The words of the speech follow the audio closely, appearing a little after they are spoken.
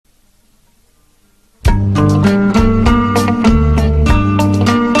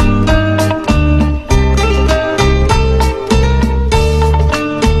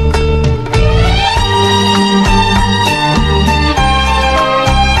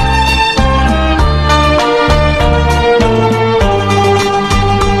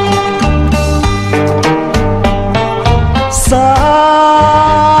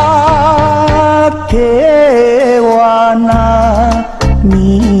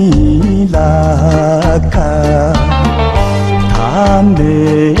らかた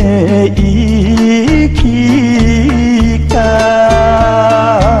め息か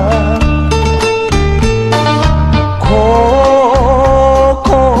心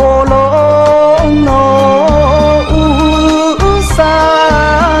のうさ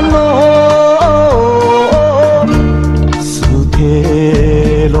の捨て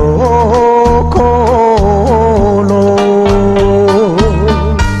ろ心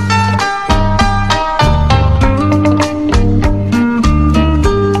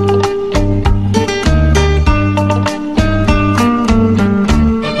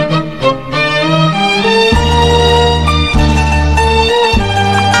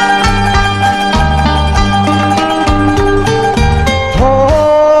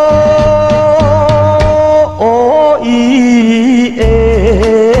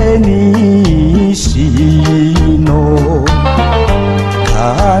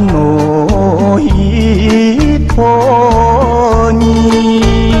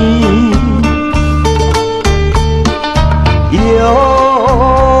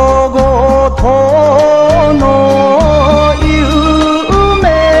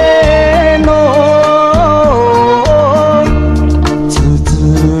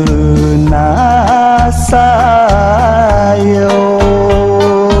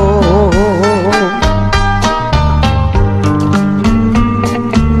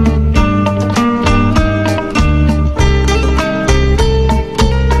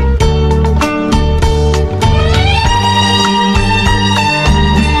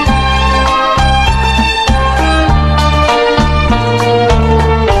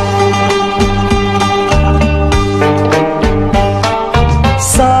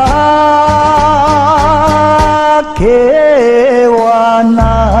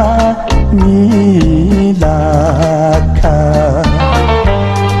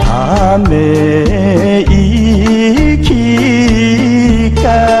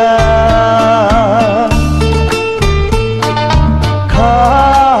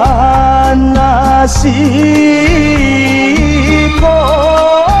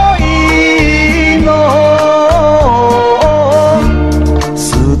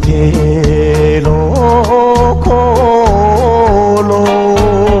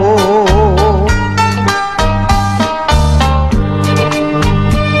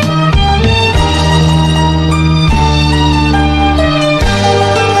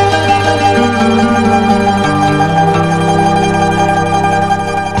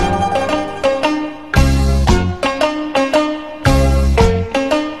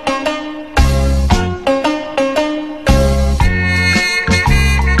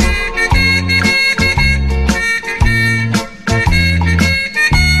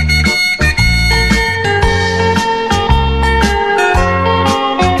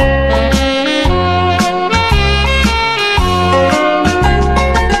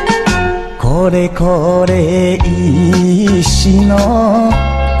これ石の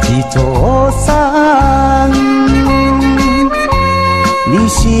地蔵さん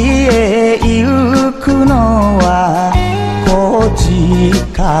西へ行くのはこち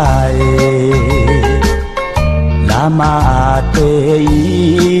かへ黙ってい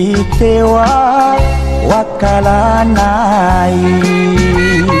てはわからない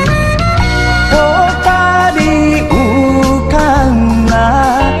光浮かんだ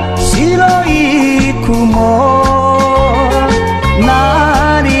白い雲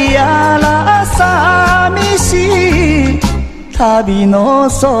何やら寂しい旅の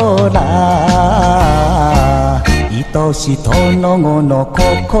空愛し殿子の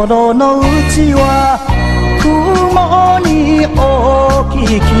心の内は雲にお聞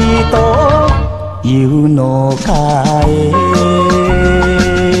きというのか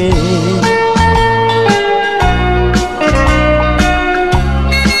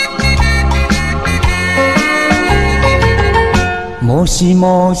もし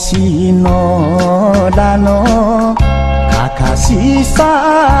もしのらのかかし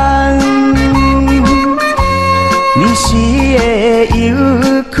さん西へ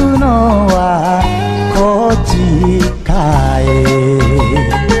行くのはこちかへ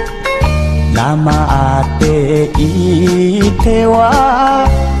黙っていては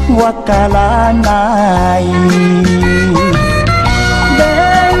わからないレ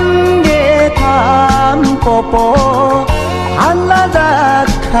ンゲタンポポ花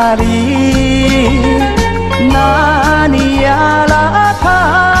盛り何やら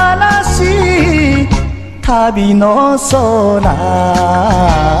悲しい旅の空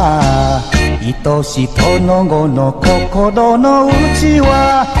愛し殿子の心の内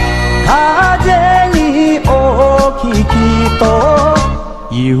は風にお聞きと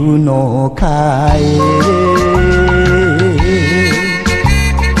言うのか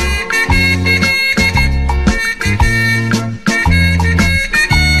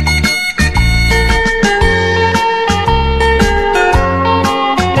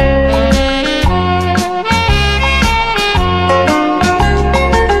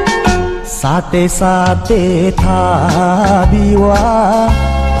さてさて旅は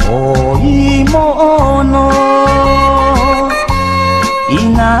遠いもの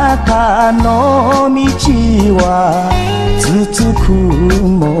田舎の道は続く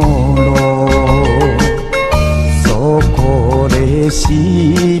ものそこで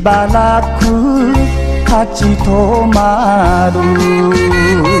しばらく立ち止まる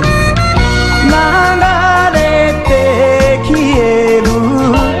流れて消える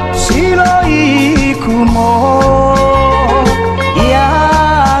白い雲や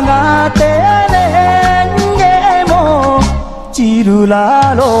がて蓮華も散る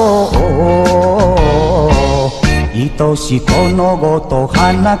だろう愛し殿ごと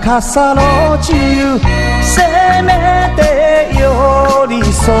花笠道中せめて寄り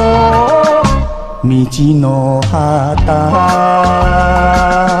添う道の旗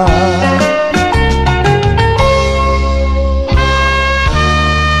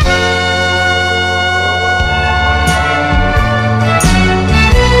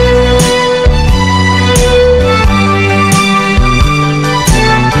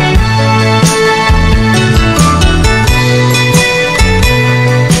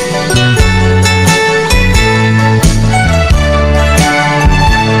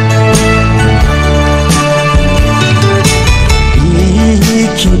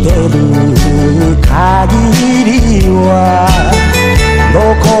限りはど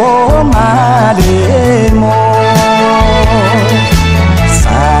こまでも探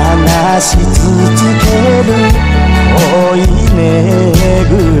し続ける恋ね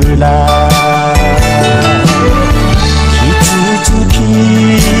ぐら羊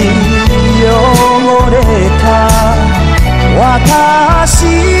汚れた私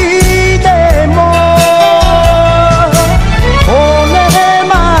でも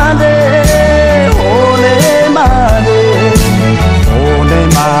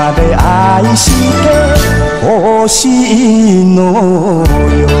愛してほしいの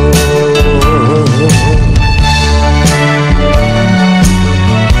よ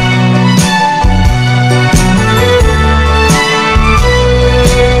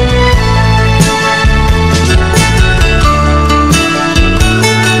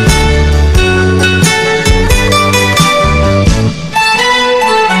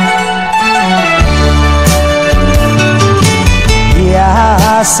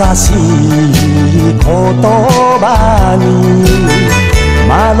優しい言葉に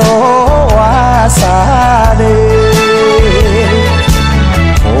惑わされ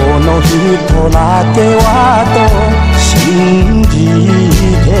この人だけはと信じ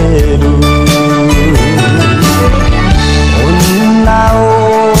てる女を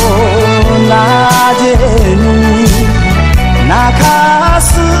なぜに泣かす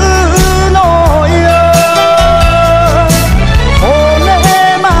のよ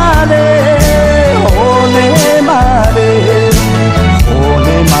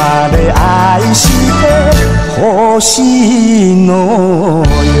愛してほしいの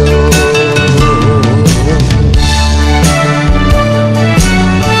よ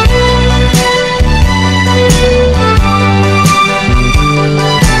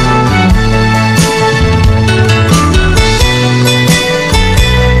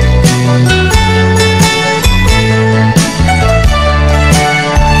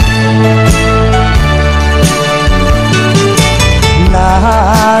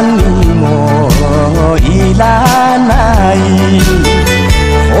いらない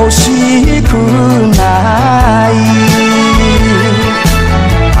欲しくない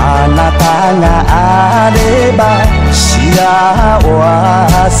あなたがあれば幸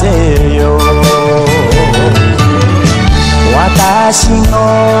せよ私の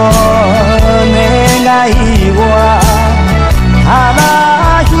願いはただ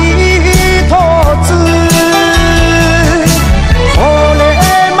一つ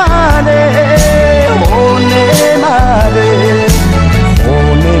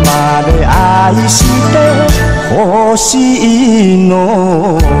骨まで愛してほしい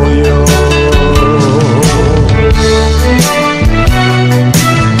のよ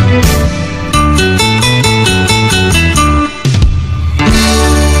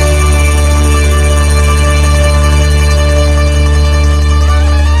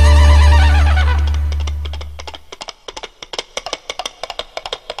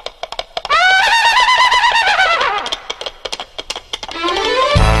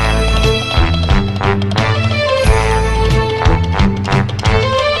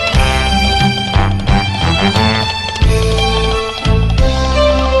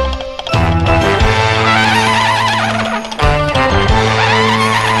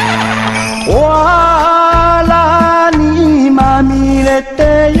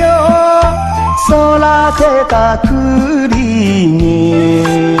た栗に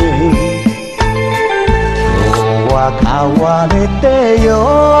今日は買われてよ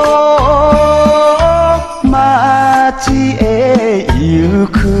街へ行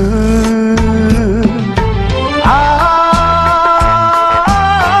く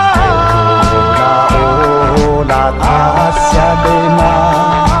達者でな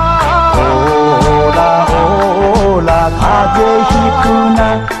風邪ひくな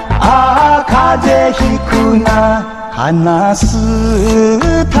風邪ひくな話す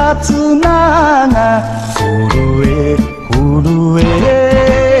たつなが震え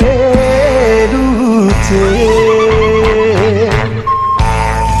るぜ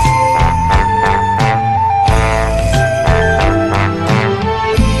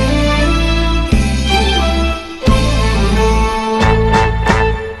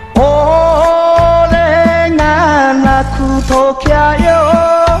ときゃよ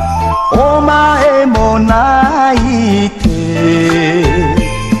お前も泣いて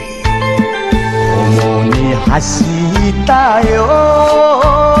共に走ったよ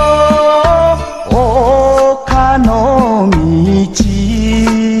丘の道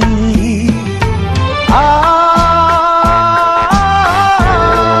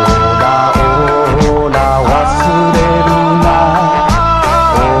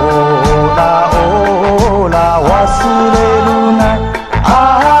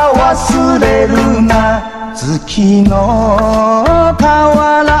月の河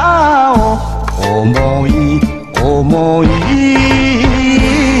原を思い入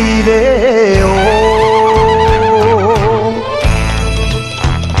れよ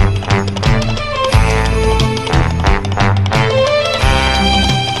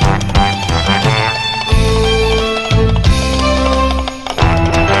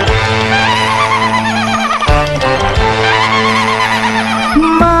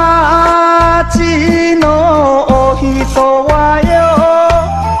街の人はよ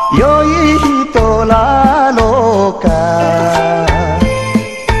良い人らろうか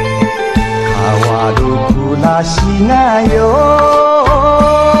変わる暮らしがよ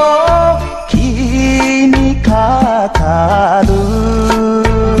気にかかる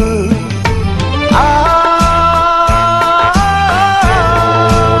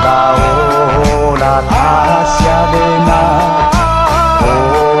オラ達者でな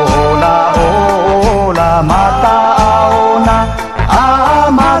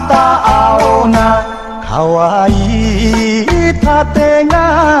また会おうなかわいいたて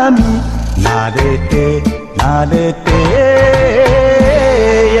がみ慣れて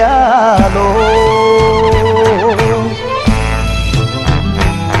やろう